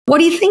What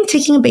do you think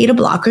taking a beta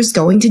blocker is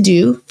going to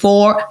do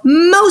for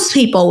most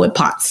people with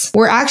POTS?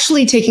 We're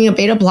actually taking a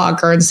beta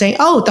blocker and saying,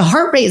 oh, the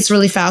heart rate is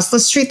really fast.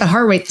 Let's treat the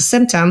heart rate, the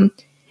symptom.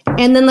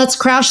 And then let's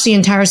crash the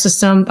entire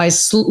system by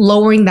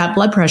lowering that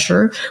blood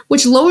pressure,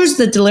 which lowers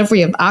the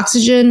delivery of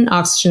oxygen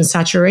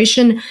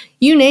saturation,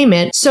 you name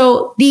it.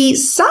 So the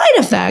side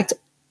effect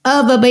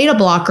of a beta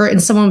blocker in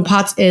someone with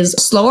POTS is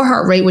slower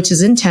heart rate, which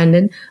is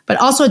intended, but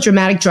also a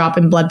dramatic drop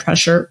in blood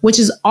pressure, which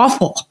is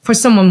awful for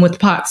someone with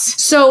POTS.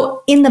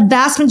 So in the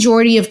vast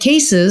majority of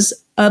cases,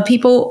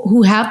 people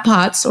who have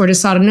POTS or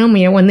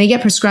dysautonomia, when they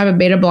get prescribed a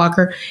beta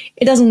blocker,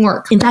 it doesn't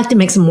work. In fact, it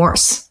makes them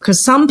worse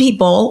because some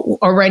people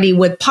already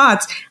with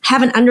POTS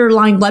have an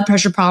underlying blood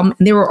pressure problem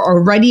and they were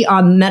already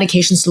on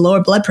medications to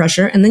lower blood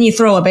pressure. And then you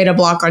throw a beta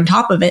blocker on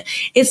top of it.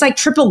 It's like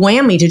triple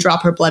whammy to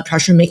drop her blood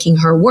pressure, making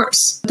her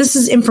worse. This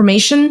is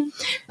information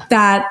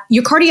that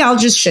your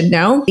cardiologist should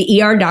know. The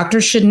ER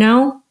doctor should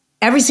know.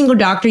 Every single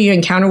doctor you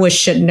encounter with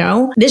should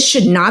know. This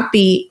should not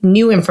be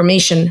new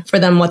information for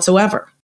them whatsoever.